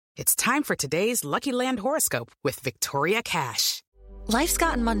It's time for today's Lucky Land horoscope with Victoria Cash. Life's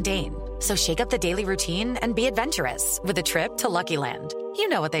gotten mundane, so shake up the daily routine and be adventurous with a trip to Lucky Land. You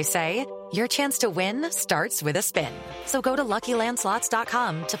know what they say, your chance to win starts with a spin. So go to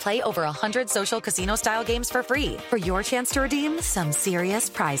LuckyLandSlots.com to play over 100 social casino-style games for free for your chance to redeem some serious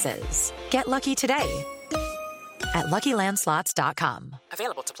prizes. Get lucky today at LuckyLandSlots.com.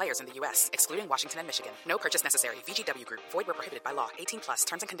 Available to players in the U.S., excluding Washington and Michigan. No purchase necessary. VGW Group. Void where prohibited by law. 18 plus.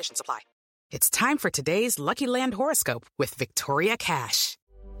 Terms and conditions apply. It's time for today's Lucky Land horoscope with Victoria Cash.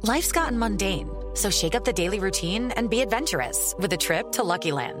 Life's gotten mundane, so shake up the daily routine and be adventurous with a trip to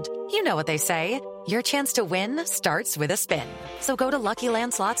Lucky Land. You know what they say, your chance to win starts with a spin. So go to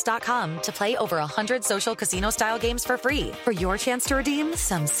LuckyLandSlots.com to play over 100 social casino-style games for free for your chance to redeem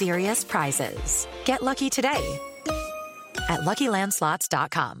some serious prizes. Get lucky today at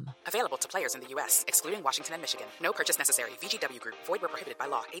LuckyLandSlots.com. Available to players in the U.S., excluding Washington and Michigan. No purchase necessary. VGW Group. Void where prohibited by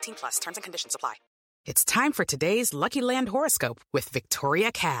law. 18 plus. Terms and conditions apply. It's time for today's Lucky Land horoscope with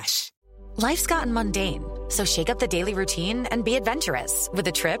Victoria Cash. Life's gotten mundane, so shake up the daily routine and be adventurous with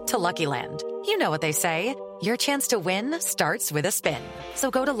a trip to Lucky Land. You know what they say, your chance to win starts with a spin. So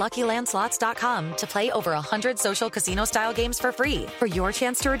go to LuckyLandSlots.com to play over 100 social casino-style games for free for your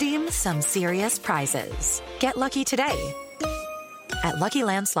chance to redeem some serious prizes. Get lucky today at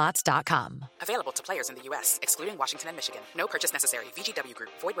LuckyLandSlots.com. Available to players in the U.S., excluding Washington and Michigan. No purchase necessary. VGW Group.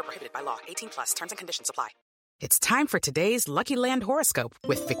 Void where prohibited by law. 18 plus. Terms and conditions apply. It's time for today's Lucky Land horoscope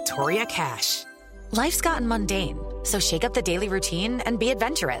with Victoria Cash. Life's gotten mundane, so shake up the daily routine and be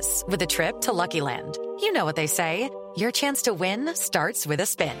adventurous with a trip to Lucky Land. You know what they say, your chance to win starts with a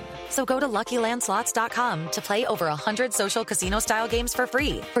spin. So go to LuckyLandSlots.com to play over 100 social casino-style games for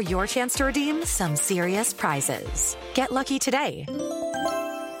free for your chance to redeem some serious prizes. Get lucky today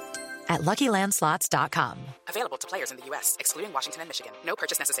at LuckyLandSlots.com. Available to players in the U.S., excluding Washington and Michigan. No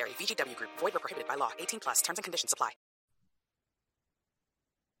purchase necessary. VGW Group. Void where prohibited by law. 18 plus. Terms and conditions apply.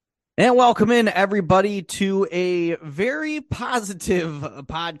 And welcome in, everybody, to a very positive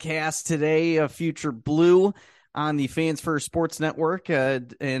podcast today, Future Blue on the Fans First Sports Network. We're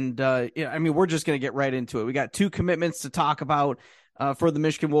just going to get right into it. We got two commitments to talk about for the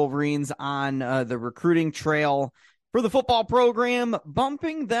Michigan Wolverines on the recruiting trail for the football program,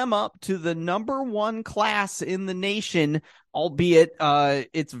 bumping them up to the number one class in the nation, albeit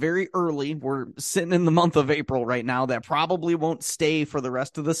it's very early. We're sitting in the month of April right now. That probably won't stay for the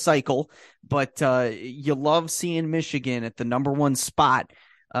rest of the cycle, but you love seeing Michigan at the number one spot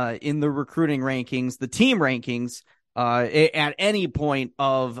in the recruiting rankings, the team rankings, at any point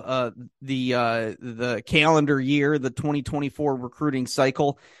of the calendar year, the 2024 recruiting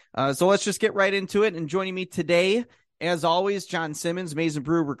cycle. So let's just get right into it. And joining me today, as always, John Simmons, Maize n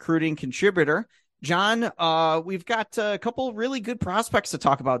Brew recruiting contributor. John, we've got a couple really good prospects to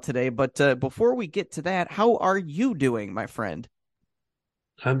talk about today, but before we get to that, how are you doing, my friend?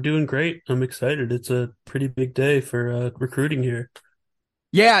 I'm doing great. I'm excited. It's a pretty big day for recruiting here.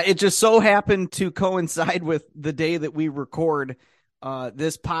 Yeah, it just so happened to coincide with the day that we record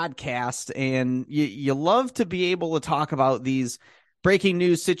this podcast, and you love to be able to talk about these breaking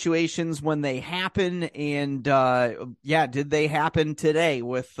news situations when they happen, and did they happen today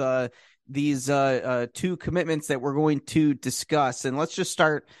with these two commitments that we're going to discuss? And let's just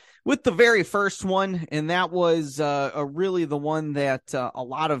start with the very first one, and that was really the one that a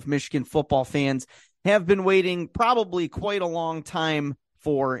lot of Michigan football fans have been waiting probably quite a long time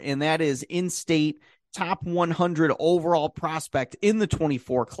for, and that is in-state top 100 overall prospect in the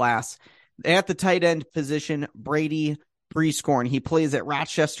 24 class at the tight end position, Brady Prieskorn. He plays at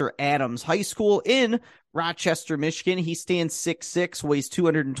Rochester Adams High School in Rochester, Michigan. He stands 6'6", weighs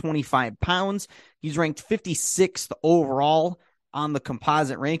 225 pounds. He's ranked 56th overall on the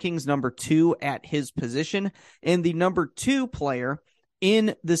composite rankings, number 2 at his position, and the number 2 player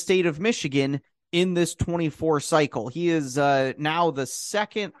in the state of Michigan in this 24 cycle. He is now the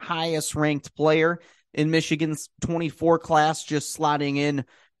second highest ranked player in Michigan's 24 class, just slotting in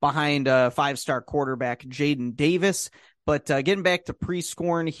behind 5-star quarterback Jaden Davis. But getting back to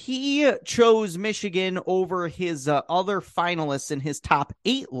Prieskorn, he chose Michigan over his other finalists in his top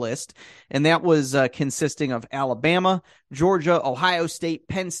 8 list, and that was consisting of Alabama, Georgia, Ohio State,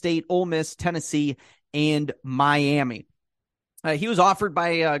 Penn State, Ole Miss, Tennessee, and Miami. He was offered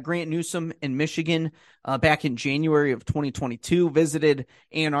by Grant Newsom in Michigan back in January of 2022, visited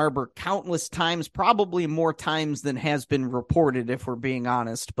Ann Arbor countless times, probably more times than has been reported, if we're being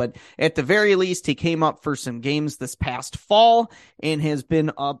honest. But at the very least, he came up for some games this past fall and has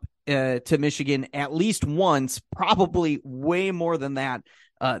been up to Michigan at least once, probably way more than that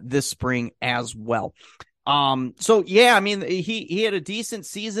this spring as well. So yeah, I mean, he had a decent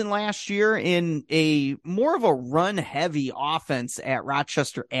season last year in a more of a run heavy offense at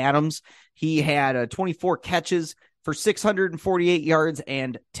Rochester Adams. He had 24 catches for 648 yards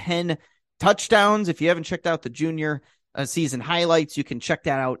and 10 touchdowns. If you haven't checked out the junior season highlights, you can check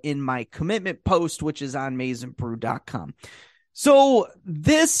that out in my commitment post, which is on maizenbrew.com. So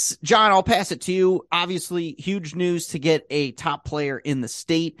this, John, I'll pass it to you. Obviously, huge news to get a top player in the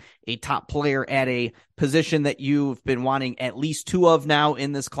state, a top player at a position that you've been wanting at least two of now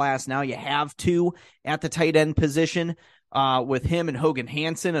in this class. Now you have two at the tight end position with him and Hogan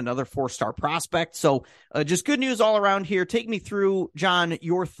Hansen, another 4-star prospect. So just good news all around here. Take me through, John,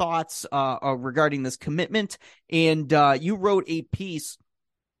 your thoughts regarding this commitment. And you wrote a piece,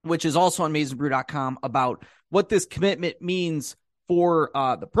 which is also on maizenbrew.com, about what this commitment means for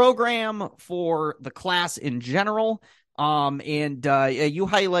the program, for the class in general. And you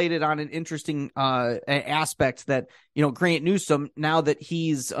highlighted on an interesting aspect that, Grant Newsome, now that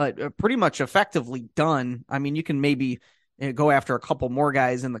he's pretty much effectively done, I mean, you can maybe go after a couple more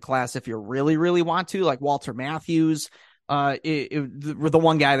guys in the class if you really, really want to, like Walter Matthews, the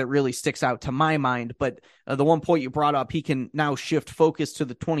one guy that really sticks out to my mind. But the one point you brought up, he can now shift focus to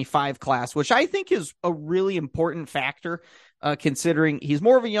the 25 class, which I think is a really important factor, considering he's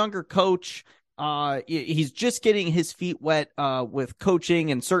more of a younger coach. He's just getting his feet wet with coaching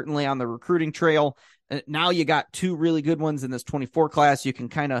and certainly on the recruiting trail. Now you got two really good ones in this 24 class. You can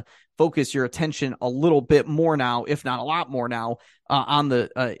kind of focus your attention a little bit more now, if not a lot more now, on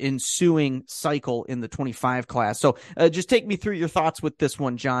the ensuing cycle in the 25 class. So just take me through your thoughts with this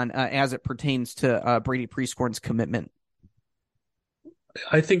one, John, as it pertains to Brady Prieskorn's commitment.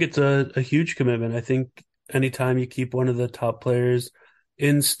 I think it's a huge commitment. I think anytime you keep one of the top players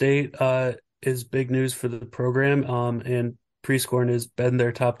in state is big news for the program. And Prieskorn has been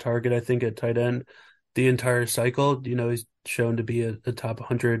their top target, I think, at tight end the entire cycle. He's shown to be a top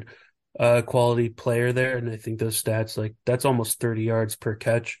 100 quality player there. And I think those stats, like that's almost 30 yards per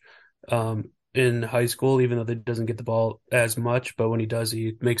catch in high school, even though he doesn't get the ball as much, but when he does,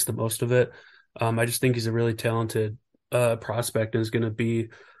 he makes the most of it. I just think he's a really talented prospect and is going to be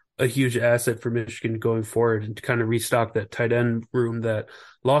a huge asset for Michigan going forward, and to kind of restock that tight end room that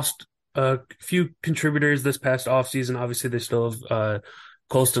lost a few contributors this past offseason. Obviously, they still have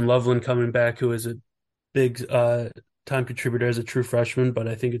Colston Loveland coming back, who is a big time contributor as a true freshman, but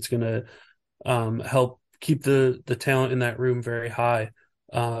I think it's going to help keep the talent in that room very high.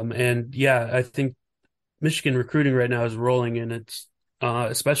 And yeah, I think Michigan recruiting right now is rolling, and it's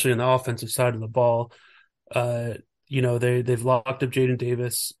especially on the offensive side of the ball. They've locked up Jaden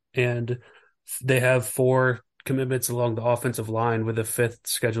Davis, and they have 4 commitments along the offensive line, with a 5th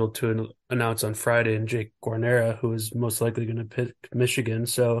scheduled to announce on Friday, and Jake Guarnera, who is most likely going to pick Michigan.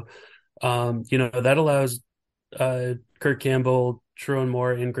 So, that allows Kirk Campbell, Sharon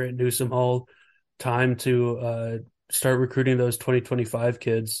Moore, and Grant Newsome all time to start recruiting those 2025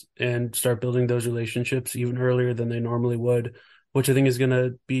 kids and start building those relationships even earlier than they normally would, which I think is going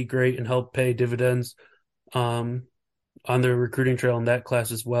to be great and help pay dividends on the recruiting trail in that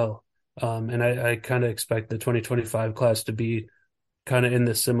class as well. And I kind of expect the 2025 class to be kind of in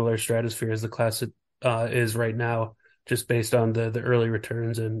the similar stratosphere as the class is right now, just based on the early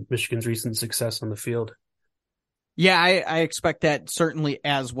returns and Michigan's recent success on the field. Yeah, I expect that certainly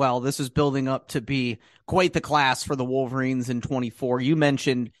as well. This is building up to be quite the class for the Wolverines in 24. You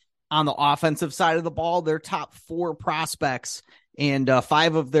mentioned on the offensive side of the ball, their top 4 prospects and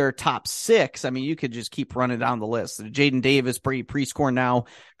 5 of their top 6. I mean, you could just keep running down the list. Jaden Davis, Brady Prieskorn now,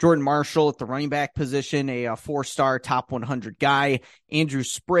 Jordan Marshall at the running back position, a 4-star top 100 guy, Andrew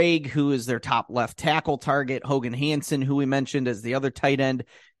Sprague, who is their top left tackle target, Hogan Hansen, who we mentioned as the other tight end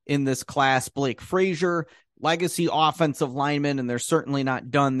in this class, Blake Frazier, legacy offensive lineman, and they're certainly not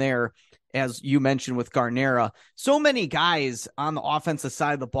done there, as you mentioned, with Guarnera. So many guys on the offensive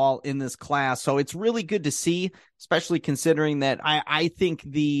side of the ball in this class. So it's really good to see, especially considering that I think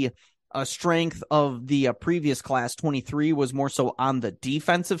the strength of the previous class, 23, was more so on the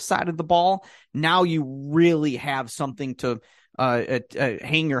defensive side of the ball. Now you really have something to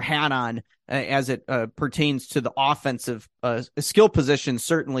hang your hat on as it pertains to the offensive skill positions,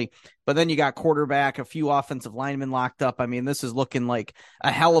 certainly. But then you got quarterback, a few offensive linemen locked up. I mean, this is looking like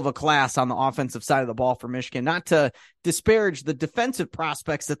a hell of a class on the offensive side of the ball for Michigan. Not to disparage the defensive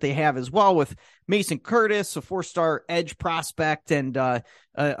prospects that they have as well, with Mason Curtis, a 4-star edge prospect, and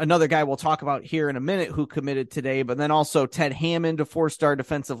another guy we'll talk about here in a minute who committed today, but then also Ted Hammond, a 4-star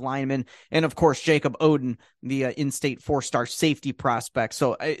defensive lineman, and of course Jacob Oden, the in-state 4-star safety prospect.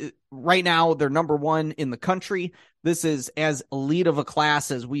 So right now they're number 1 in the country. This is as elite of a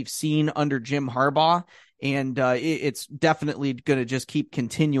class as we've seen under Jim Harbaugh. and it's definitely going to just keep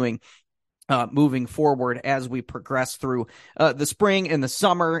continuing moving forward as we progress through the spring and the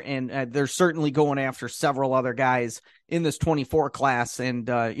summer. And they're certainly going after several other guys in this 24 class. And,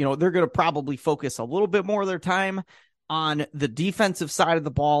 they're going to probably focus a little bit more of their time on the defensive side of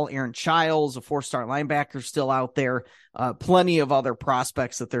the ball. Aaron Childs, a 4-star linebacker, still out there. Plenty of other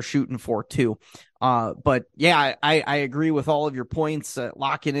prospects that they're shooting for too. But yeah, I agree with all of your points.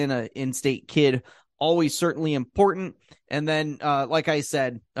 Locking in an in-state kid, always certainly important. And then, like I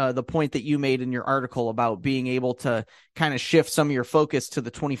said, the point that you made in your article about being able to kind of shift some of your focus to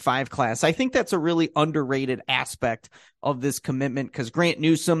the 25 class, I think that's a really underrated aspect of this commitment, because Grant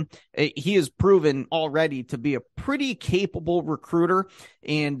Newsome, he has proven already to be a pretty capable recruiter,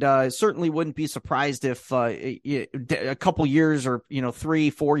 and certainly wouldn't be surprised if a couple years or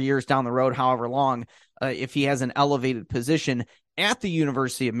 3-4 years down the road, however long, if he has an elevated position at the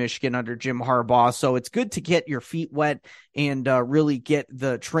University of Michigan under Jim Harbaugh. So it's good to get your feet wet and really get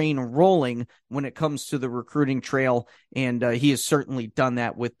the train rolling when it comes to the recruiting trail. And he has certainly done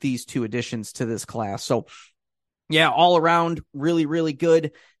that with these 2 additions to this class. So yeah, all around really, really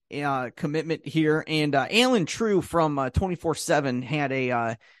good commitment here. And Alan True from 24/7 had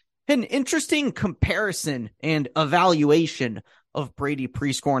an interesting comparison and evaluation of Brady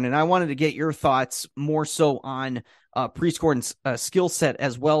Prieskorn. And I wanted to get your thoughts more so on Prieskorn's skill set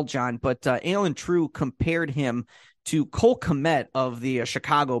as well, John. But Alan True compared him to Cole Kmet of the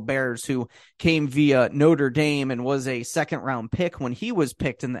Chicago Bears, who came via Notre Dame and was a second-round pick when he was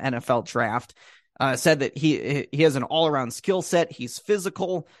picked in the NFL draft. Said that he has an all-around skill set. He's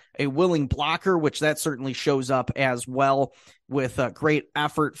physical, a willing blocker, which that certainly shows up as well, with great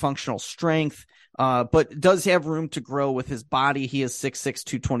effort, functional strength, but does have room to grow with his body. He is 6'6",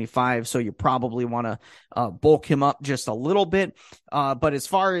 225, so you probably want to bulk him up just a little bit. But as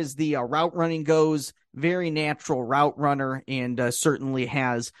far as the route running goes, very natural route runner, and certainly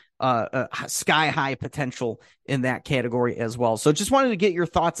has sky-high potential in that category as well. So just wanted to get your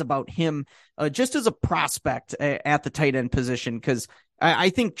thoughts about him just as a prospect at the tight end position, because I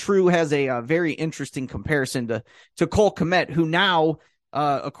think True has a very interesting comparison to Cole Kmet, who now,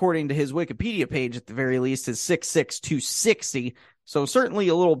 according to his Wikipedia page at the very least, is 6'6", 260. So certainly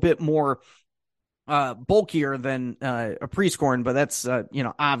a little bit more bulkier than a Prieskorn, but that's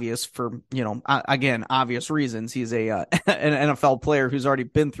obvious for again, obvious reasons. He's an NFL player who's already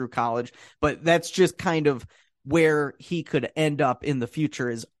been through college, but that's just kind of where he could end up in the future,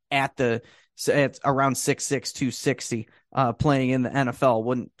 is at around 6'6", 260, playing in the NFL.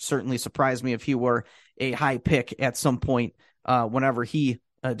 Wouldn't certainly surprise me if he were a high pick at some point whenever he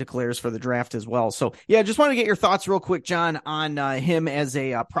declares for the draft as well. So yeah, just want to get your thoughts real quick, John, on him as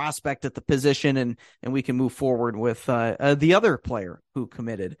a prospect at the position, and we can move forward with the other player who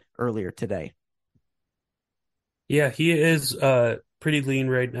committed earlier today. Yeah, he is pretty lean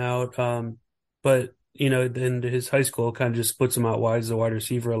right now, but in his high school kind of just splits him out wide as a wide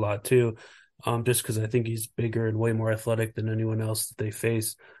receiver a lot too, just because I think he's bigger and way more athletic than anyone else that they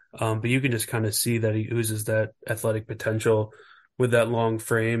face. But you can just kind of see that he oozes that athletic potential with that long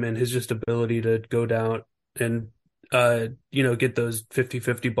frame, and his just ability to go down and, get those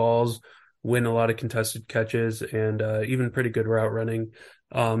 50-50 balls, win a lot of contested catches, and even pretty good route running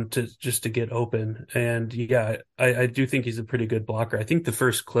to get open. And yeah, I do think he's a pretty good blocker. I think the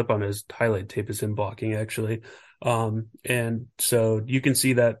first clip on his highlight tape is him blocking, actually. And so you can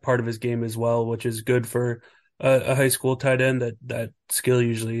see that part of his game as well, which is good for a high school tight end. That skill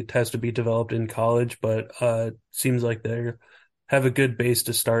usually has to be developed in college, but seems like they have a good base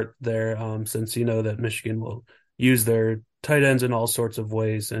to start there, since that Michigan will use their tight ends in all sorts of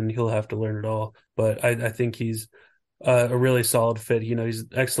ways, and he'll have to learn it all. But I think he's a really solid fit. He's an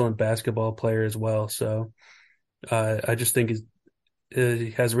excellent basketball player as well. So I just think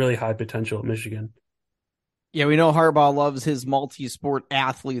he has really high potential at Michigan. Yeah, we know Harbaugh loves his multi-sport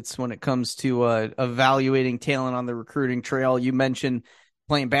athletes when it comes to evaluating talent on the recruiting trail. You mentioned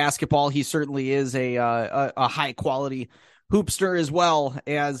playing basketball. He certainly is a high-quality hoopster, as well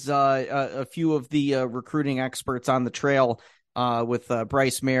as a few of the recruiting experts on the trail with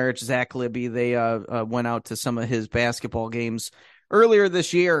Bryce Marich, Zach Libby. They went out to some of his basketball games earlier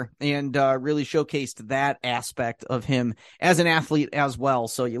this year and really showcased that aspect of him as an athlete as well.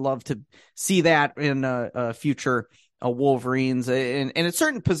 So you love to see that in future Wolverines, and at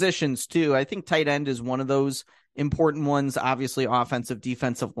certain positions too. I think tight end is one of those important ones. Obviously, offensive,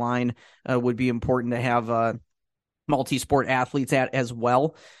 defensive line would be important to have multi-sport athletes at as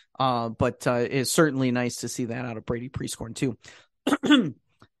well. But it's certainly nice to see that out of Brady Prieskorn too.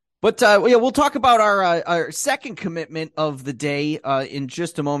 But yeah, we'll talk about our second commitment of the day in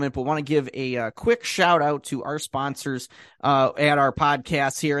just a moment. But want to give a quick shout out to our sponsors at our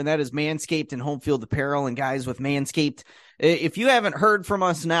podcast here, and that is Manscaped and Home Field Apparel. And guys, with Manscaped, if you haven't heard from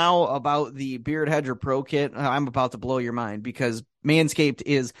us now about the Beard Hedger Pro Kit, I'm about to blow your mind, because Manscaped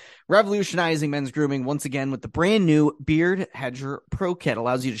is revolutionizing men's grooming once again with the brand new Beard Hedger Pro Kit.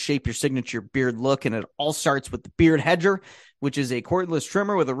 Allows you to shape your signature beard look, and it all starts with the Beard Hedger, which is a cordless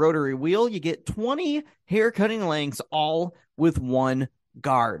trimmer with a rotary wheel. You get 20 hair cutting lengths, all with one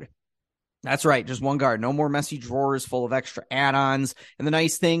guard. That's right, just one guard. No more messy drawers full of extra add-ons. And the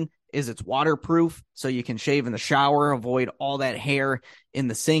nice thing is it's waterproof, so you can shave in the shower, avoid all that hair in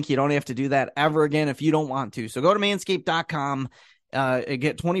the sink. You don't have to do that ever again if you don't want to. So go to manscaped.com and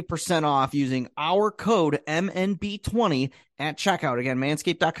get 20% off using our code MNB20 at checkout. Again,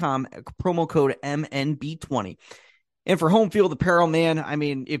 manscaped.com, promo code MNB20. And for Home Field Apparel, man, I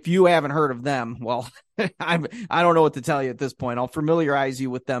mean, if you haven't heard of them, well, I don't know what to tell you at this point. I'll familiarize you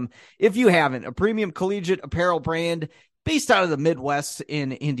with them if you haven't. A premium collegiate apparel brand based out of the Midwest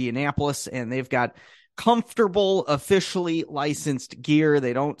in Indianapolis, and they've got comfortable, officially licensed gear.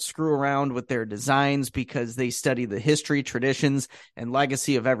 They don't screw around with their designs because they study the history, traditions, and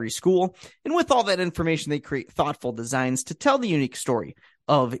legacy of every school. And with all that information, they create thoughtful designs to tell the unique story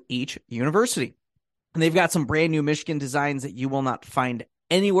of each university. And they've got some brand new Michigan designs that you will not find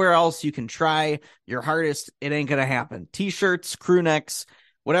anywhere else. You can try your hardest. It ain't going to happen. T-shirts, crew necks,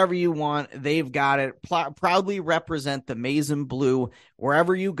 whatever you want, they've got it. Proudly represent the maize and blue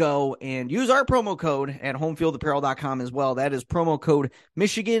wherever you go, and use our promo code at homefieldapparel.com as well. That is promo code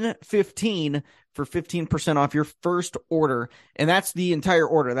Michigan15 for 15% off your first order. And that's the entire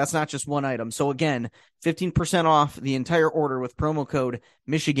order. That's not just one item. So again, 15% off the entire order with promo code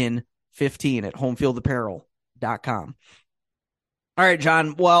Michigan15 at homefieldapparel.com. All right,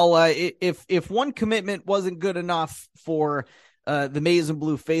 John. Well, if one commitment wasn't good enough for the maize and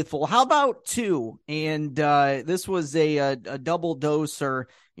blue faithful, how about two? And this was a double dose, or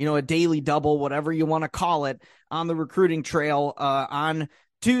a daily double, whatever you want to call it, on the recruiting trail on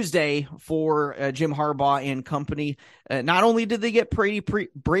Tuesday for Jim Harbaugh and company. Not only did they get Brady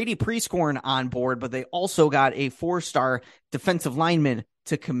Prieskorn on board, but they also got a 4-star defensive lineman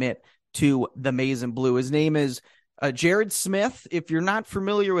to commit to the maize and blue. His name is Jerod Smith. If you're not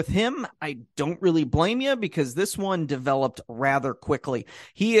familiar with him, I don't really blame you, because this one developed rather quickly.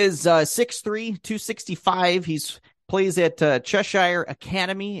 He is 6'3", 265. He's plays at Cheshire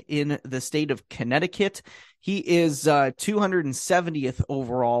Academy in the state of Connecticut. He is 270th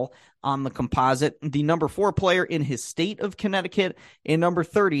overall on the composite, the number 4 player in his state of Connecticut, and number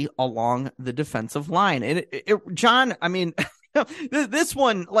 30 along the defensive line. And John, I mean, this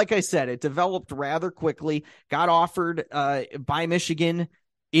one, like I said, it developed rather quickly, got offered by Michigan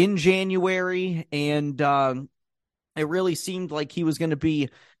in January, and it really seemed like he was going to be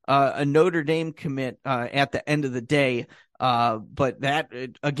a Notre Dame commit at the end of the day. But that,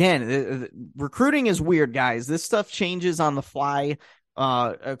 again, recruiting is weird, guys. This stuff changes on the fly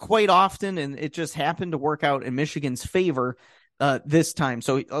quite often, and it just happened to work out in Michigan's favor this time.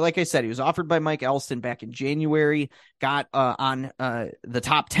 So like I said, he was offered by Mike Elston back in January, got on the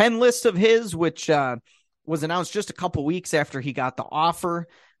top 10 list of his, which was announced just a couple weeks after he got the offer.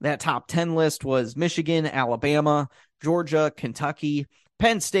 That top 10 list was Michigan, Alabama, Georgia, Kentucky,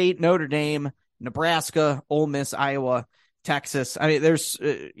 Penn State, Notre Dame, Nebraska, Ole Miss, Iowa, Texas. I mean, there's,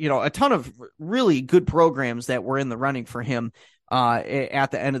 a ton of really good programs that were in the running for him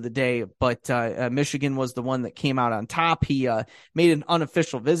at the end of the day, but Michigan was the one that came out on top. He made an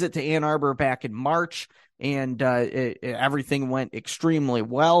unofficial visit to Ann Arbor back in March, and everything went extremely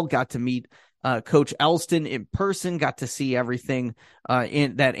well. Got to meet Coach Elston in person, got to see everything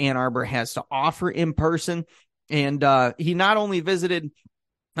that Ann Arbor has to offer in person, and he not only visited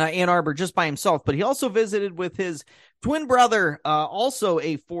Ann Arbor just by himself, but he also visited with his twin brother, also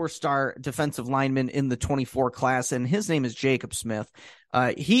a 4-star defensive lineman in the 24 class, and his name is Jacob Smith.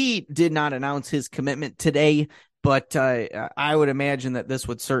 He did not announce his commitment today, but I would imagine that this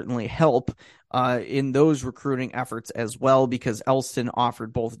would certainly help in those recruiting efforts as well, because Elston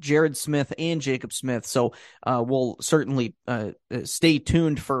offered both Jerod Smith and Jacob Smith. So we'll certainly stay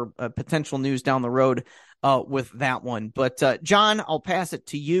tuned for potential news down the road with that one. But John, I'll pass it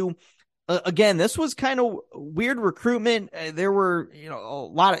to you. Again, this was kind of weird recruitment. There were,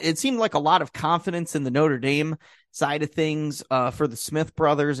 it seemed like a lot of confidence in the Notre Dame side of things for the Smith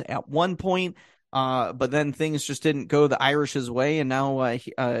brothers at one point. But then things just didn't go the Irish's way, and now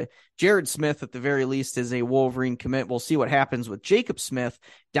Jerod Smith, at the very least, is a Wolverine commit. We'll see what happens with Jacob Smith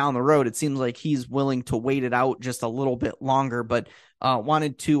down the road. It seems like he's willing to wait it out just a little bit longer, but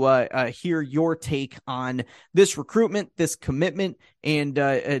wanted to hear your take on this recruitment, this commitment, and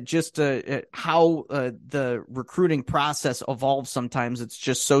just how the recruiting process evolves sometimes. It's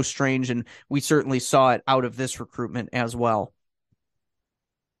just so strange, and we certainly saw it out of this recruitment as well.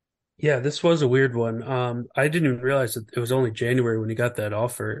 Yeah, this was a weird one. I didn't even realize that it was only January when he got that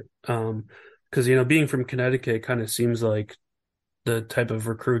offer. Because, being from Connecticut, it kind of seems like the type of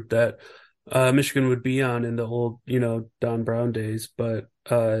recruit that Michigan would be on in the old, Don Brown days. But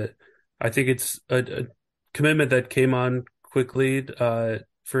I think it's a commitment that came on quickly.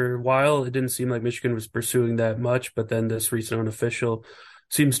 For a while, it didn't seem like Michigan was pursuing that much, but then this recent unofficial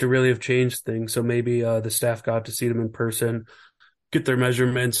seems to really have changed things. So maybe the staff got to see them in person, get their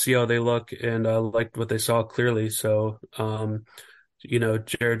measurements, see how they look, and liked what they saw clearly. So,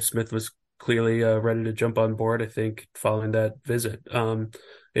 Jerod Smith was clearly ready to jump on board, I think, following that visit.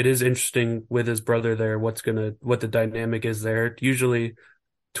 It is interesting with his brother there, what the dynamic is there. Usually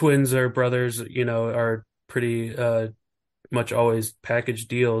twins or brothers, are pretty much always package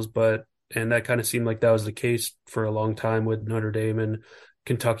deals, and that kind of seemed like that was the case for a long time with Notre Dame and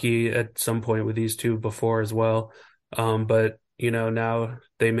Kentucky at some point with these two before as well. But now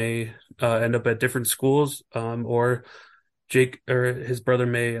they may end up at different schools, or Jake or his brother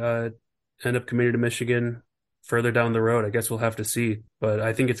may end up committing to Michigan further down the road. I guess we'll have to see. But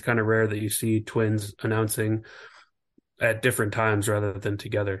I think it's kind of rare that you see twins announcing at different times rather than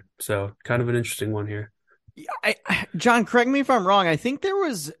together. So kind of an interesting one here. John, correct me if I'm wrong. I think there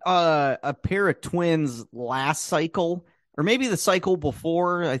was a pair of twins last cycle, or maybe the cycle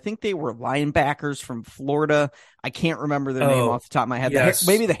before. I think they were linebackers from Florida. I can't remember their name off the top of my head. Yes.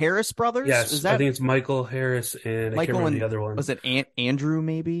 Maybe the Harris brothers? Yes, I think it's Michael Harris and I can't remember the other one. Was it Andrew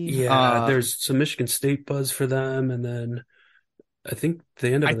maybe? Yeah, there's some Michigan State buzz for them, and then I think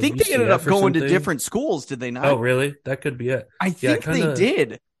they ended up going to different schools, did they not? Oh, really? That could be it. I think they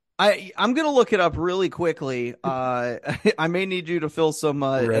did. I'm going to look it up really quickly. I may need you to fill some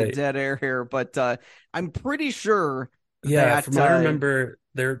dead air here, but I'm pretty sure. Yeah, from what I remember,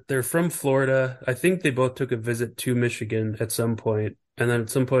 they're from Florida. I think they both took a visit to Michigan at some point, and then at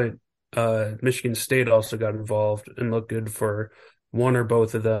some point, Michigan State also got involved and looked good for one or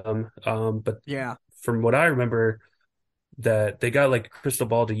both of them. But yeah, from what I remember, that they got like a crystal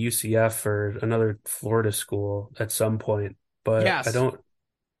ball to UCF or another Florida school at some point. But yes. I don't.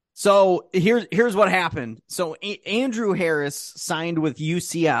 So here's what happened. So Andrew Harris signed with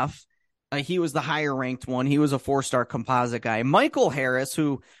UCF. He was the higher ranked one. He was a 4-star composite guy. Michael Harris,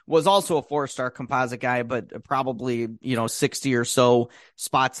 who was also a 4-star composite guy, but probably, 60 or so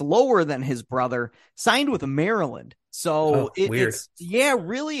spots lower than his brother, signed with Maryland. So it's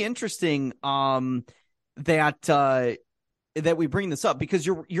really interesting that we bring this up, because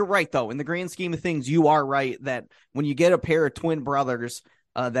you're right, though. In the grand scheme of things, you are right that when you get a pair of twin brothers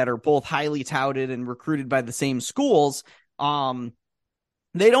that are both highly touted and recruited by the same schools,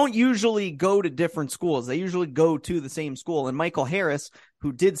 they don't usually go to different schools. They usually go to the same school. And Michael Harris,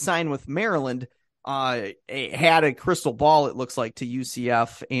 who did sign with Maryland, had a crystal ball, it looks like, to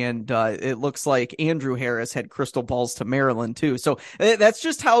UCF. And it looks like Andrew Harris had crystal balls to Maryland, too. So that's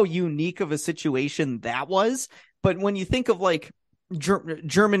just how unique of a situation that was. But when you think of like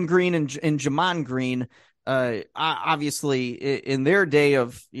German Green and Jamon Green, obviously in their day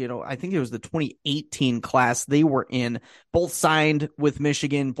of, I think it was the 2018 class they were in, both signed with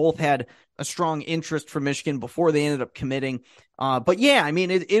Michigan, both had a strong interest for Michigan before they ended up committing. But yeah, I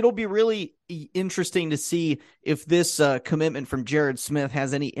mean, it'll be really interesting to see if this commitment from Jerod Smith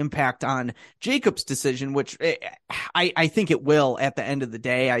has any impact on Jacob's decision, which I think it will at the end of the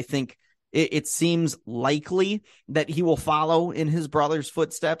day. I think it seems likely that he will follow in his brother's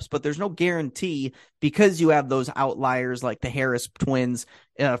footsteps, but there's no guarantee, because you have those outliers like the Harris twins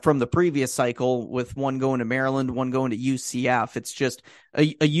from the previous cycle, with one going to Maryland, one going to UCF. It's just a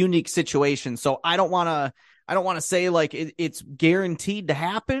unique situation. So I don't want to say like it's guaranteed to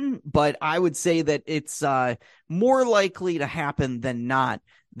happen, but I would say that it's more likely to happen than not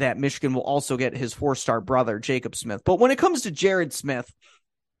that Michigan will also get his 4-star brother, Jacob Smith. But when it comes to Jerod Smith,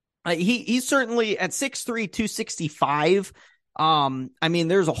 he's certainly at 6'3", 265. I mean,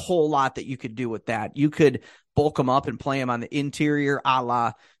 there's a whole lot that you could do with that. You could bulk him up and play him on the interior, a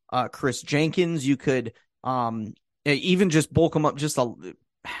la Chris Jenkins. You could even just bulk him up just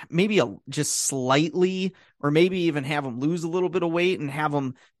maybe just slightly, or maybe even have him lose a little bit of weight and have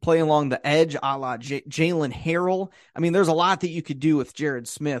him play along the edge, a la Jalen Harrell. I mean, there's a lot that you could do with Jerod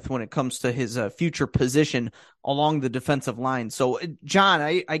Smith when it comes to his future position along the defensive line. So, John,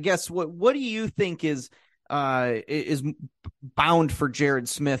 I guess what do you think is bound for Jerod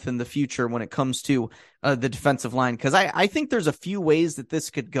Smith in the future when it comes to the defensive line? Because I think there's a few ways that this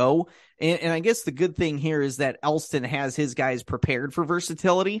could go. And I guess the good thing here is that Elston has his guys prepared for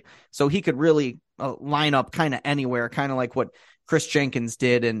versatility. So he could really line up kind of anywhere, kind of like what Chris Jenkins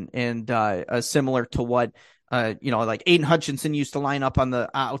did and similar to what like Aiden Hutchinson used to line up on the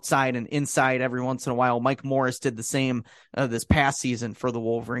outside and inside every once in a while. Mike Morris did the same this past season for the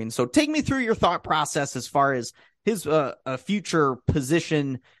Wolverines. So take me through your thought process as far as his future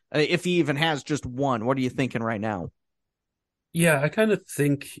position, if he even has just one. What are you thinking right now? Yeah, I kind of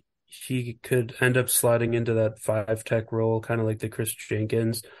think he could end up sliding into that 5 tech role, kind of like the Chris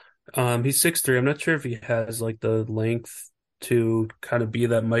Jenkins. He's 6'3". I'm not sure if he has like the length to kind of be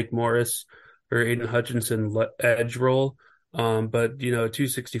that Mike Morris or Aiden Hutchinson edge role. But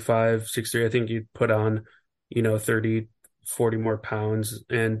 265, 6'3", I think you'd put on, 30, 40 more pounds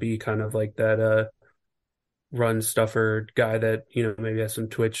and be kind of like that run stuffer guy that, maybe has some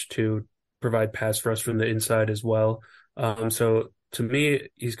twitch to provide pass rush from the inside as well. So to me,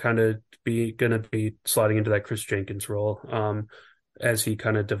 he's kind of going to be sliding into that Chris Jenkins role as he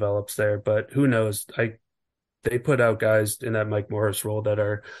kind of develops there. But who knows? They put out guys in that Mike Morris role that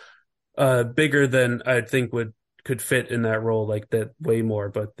are bigger than I think could fit in that role like that way more,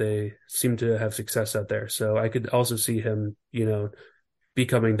 but they seem to have success out there. So I could also see him,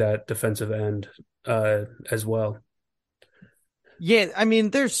 becoming that defensive end as well. Yeah, I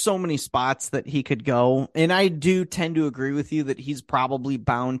mean, there's so many spots that he could go, and I do tend to agree with you that he's probably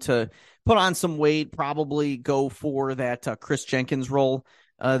bound to put on some weight, probably go for that Chris Jenkins role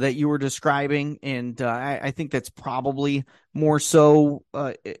that you were describing, and I think that's probably more so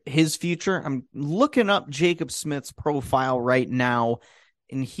his future. I'm looking up Jacob Smith's profile right now,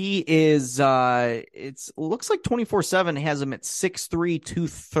 and he is looks like 24/7 has him at 6'3",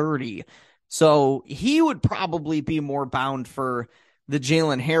 230. So he would probably be more bound for the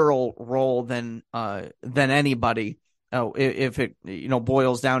Jalen Harrell role than anybody. Oh, if it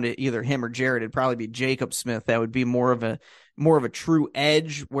boils down to either him or Jerod, it'd probably be Jacob Smith. That would be more of a true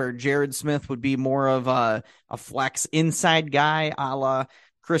edge, where Jerod Smith would be more of a flex inside guy, a la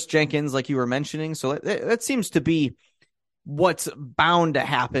Chris Jenkins, like you were mentioning. So that seems to be what's bound to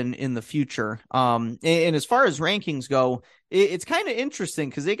happen in the future. And as far as rankings go, it's kind of interesting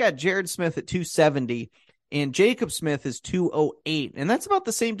because they got Jerod Smith at 270 and Jacob Smith is 208. And that's about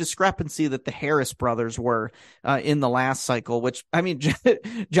the same discrepancy that the Harris brothers were in the last cycle, which, I mean,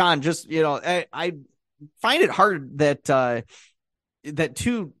 John, just, I find it hard that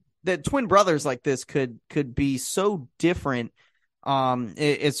twin brothers like this could be so different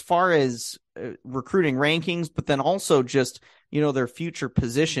as far as recruiting rankings, but then also just, their future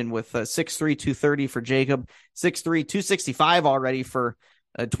position with 6'3", 230 for Jacob, 6'3", 265 already for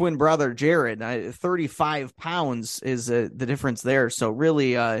twin brother Jerod. 35 pounds is the difference there. So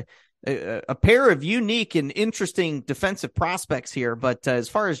really a pair of unique and interesting defensive prospects here. But as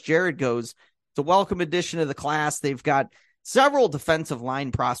far as Jerod goes, it's a welcome addition to the class. They've got several defensive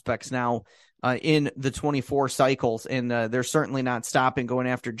line prospects now in the 24 cycles, and they're certainly not stopping going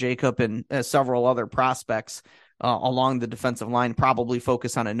after Jacob and several other prospects along the defensive line, probably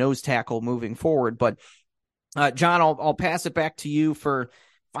focus on a nose tackle moving forward. But John, I'll pass it back to you for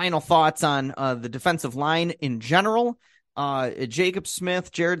final thoughts on the defensive line in general. Jacob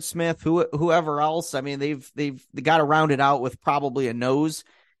Smith, Jerod Smith, whoever else. I mean, they've got to round it out with probably a nose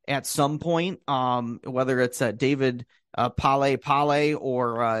at some point, whether it's David Pale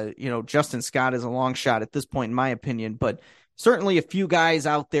or Justin Scott is a long shot at this point, in my opinion. But certainly a few guys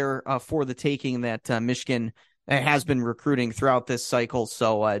out there for the taking that Michigan has been recruiting throughout this cycle.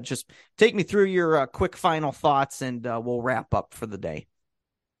 So just take me through your quick final thoughts, and we'll wrap up for the day.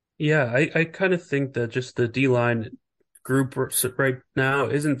 Yeah, I kind of think that just the D-line group right now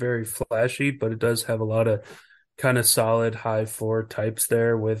isn't very flashy, but it does have a lot of kind of solid high floor types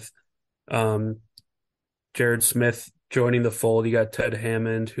there with Jerod Smith joining the fold. You got Ted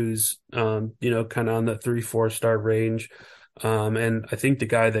Hammond, who's kind of on the 3-4 star range. And I think the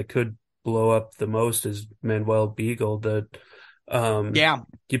guy that could blow up the most is Manuel Beagle.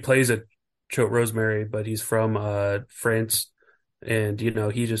 He plays at Choate Rosemary, but he's from France, and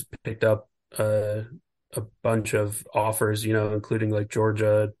he just picked up a bunch of offers, including like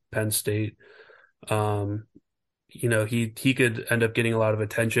Georgia, Penn State. he could end up getting a lot of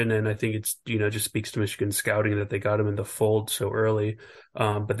attention, and I think it's, just speaks to Michigan scouting that they got him in the fold so early.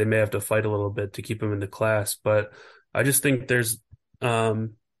 But they may have to fight a little bit to keep him in the class. But I just think there's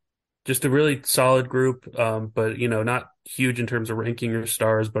just a really solid group, but not huge in terms of ranking or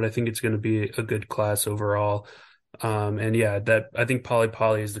stars, but I think it's going to be a good class overall. And yeah, that I think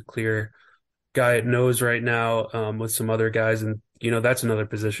Poly is the clear guy at nose right now, with some other guys, and that's another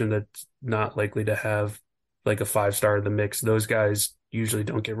position that's not likely to have like a 5-star in the mix. Those guys usually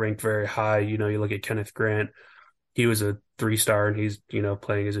don't get ranked very high. You look at Kenneth Grant, he was a 3-star, and he's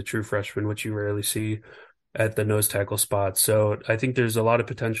playing as a true freshman, which you rarely see at the nose tackle spot. So I think there's a lot of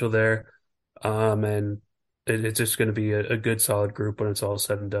potential there, and it's just going to be a good solid group when it's all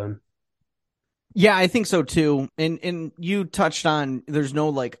said and done. Yeah, I think so too. And you touched on there's no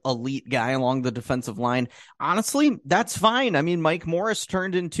like elite guy along the defensive line. Honestly, that's fine. I mean, Mike Morris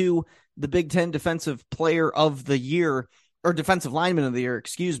turned into the Big Ten Defensive Player of the Year, or Defensive Lineman of the Year,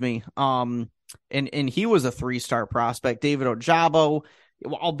 excuse me. And he was a 3-star prospect. David Ojabo,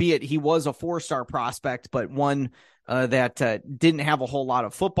 albeit he was a 4-star prospect, but one that didn't have a whole lot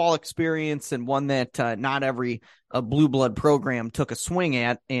of football experience, and one that not every blue blood program took a swing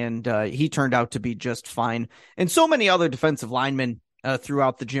at, and he turned out to be just fine. And so many other defensive linemen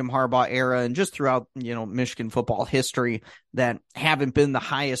throughout the Jim Harbaugh era, and just throughout Michigan football history, that haven't been the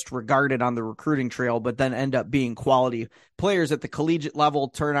highest regarded on the recruiting trail, but then end up being quality players at the collegiate level,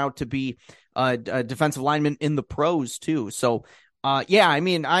 turn out to be defensive linemen in the pros too. So yeah, I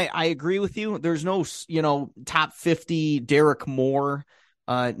mean, I agree with you. There's no, top 50 Derek Moore,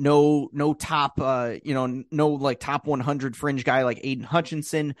 no top, no like top 100 fringe guy like Aiden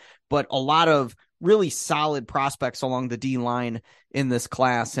Hutchinson, but a lot of really solid prospects along the D line in this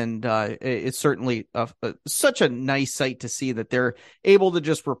class. And it's certainly such a nice sight to see that they're able to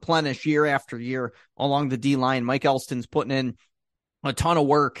just replenish year after year along the D line. Mike Elston's putting in a ton of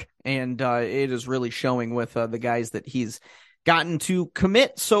work, and it is really showing with the guys that he's gotten to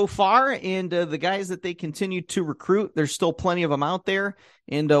commit so far, and the guys that they continue to recruit. There's still plenty of them out there,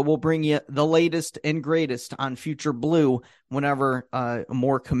 and we'll bring you the latest and greatest on Future Blue whenever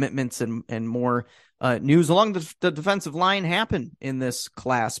more commitments and more news along the defensive line happen in this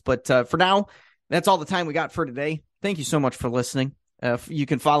class. But for now, that's all the time we got for today. Thank you so much for listening. You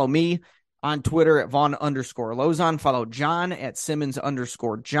can follow me on Twitter at Vaughn_Lozon. Follow John at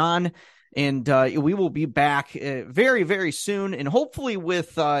Simmons_John. And we will be back very, very soon, and hopefully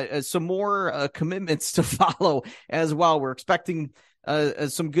with some more commitments to follow as well. We're expecting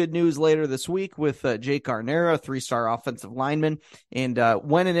some good news later this week with Jake Garnera, 3-star offensive lineman. And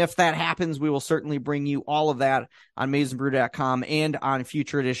when and if that happens, we will certainly bring you all of that on MaizenBrew.com and on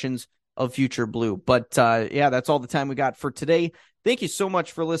future editions of Future Blue. But yeah, that's all the time we got for today. Thank you so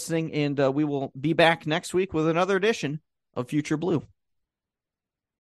much for listening, and we will be back next week with another edition of Future Blue.